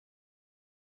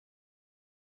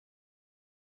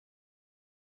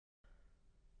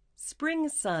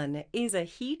Sprsun is a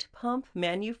heat pump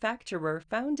manufacturer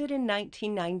founded in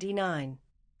 1999.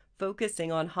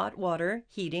 Focusing on hot water,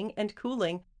 heating, and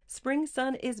cooling,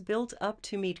 Sprsun is built up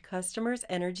to meet customers'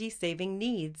 energy-saving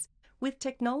needs with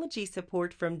technology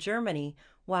support from Germany,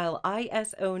 while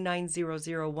ISO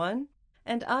 9001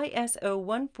 and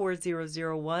ISO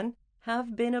 14001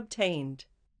 have been obtained.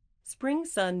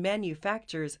 Sprsun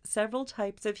manufactures several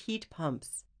types of heat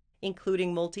pumps,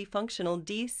 including multifunctional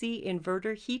DC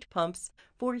inverter heat pumps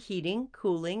for heating,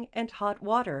 cooling, and hot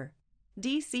water,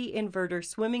 DC inverter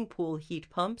swimming pool heat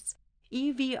pumps,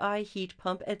 EVI heat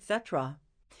pump, etc.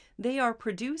 They are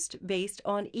produced based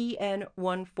on EN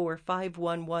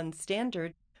 14511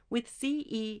 standard with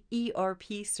CE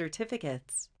ERP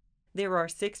certificates. There are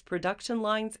 6 production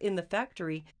lines in the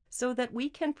factory so that we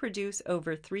can produce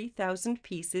over 3,000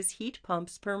 pieces heat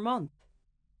pumps per month.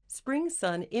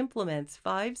 Sprsun implements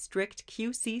 5 strict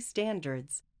QC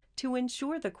standards to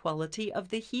ensure the quality of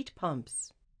the heat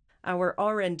pumps. Our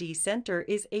R&D center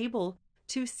is able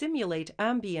to simulate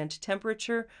ambient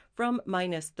temperature from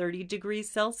 -30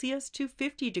 degrees Celsius to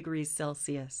 50 degrees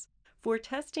Celsius for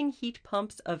testing heat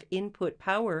pumps of input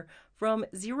power from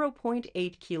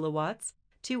 0.8 kilowatts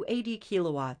to 80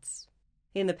 kilowatts.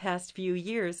 In the past few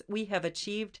years, we have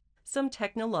achieved some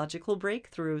technological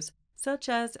breakthroughs such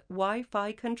as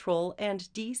Wi-Fi control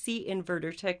and DC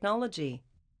inverter technology.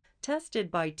 Tested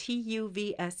by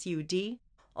TUV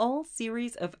all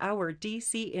series of our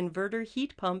DC inverter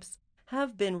heat pumps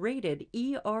have been rated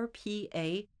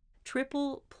ERPA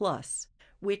Triple Plus,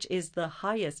 which is the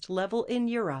highest level in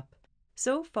Europe.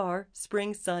 So far,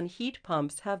 Sprsun heat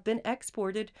pumps have been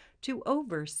exported to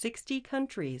over 60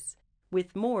 countries,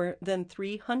 with more than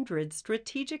 300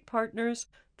 strategic partners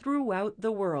throughout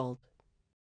the world.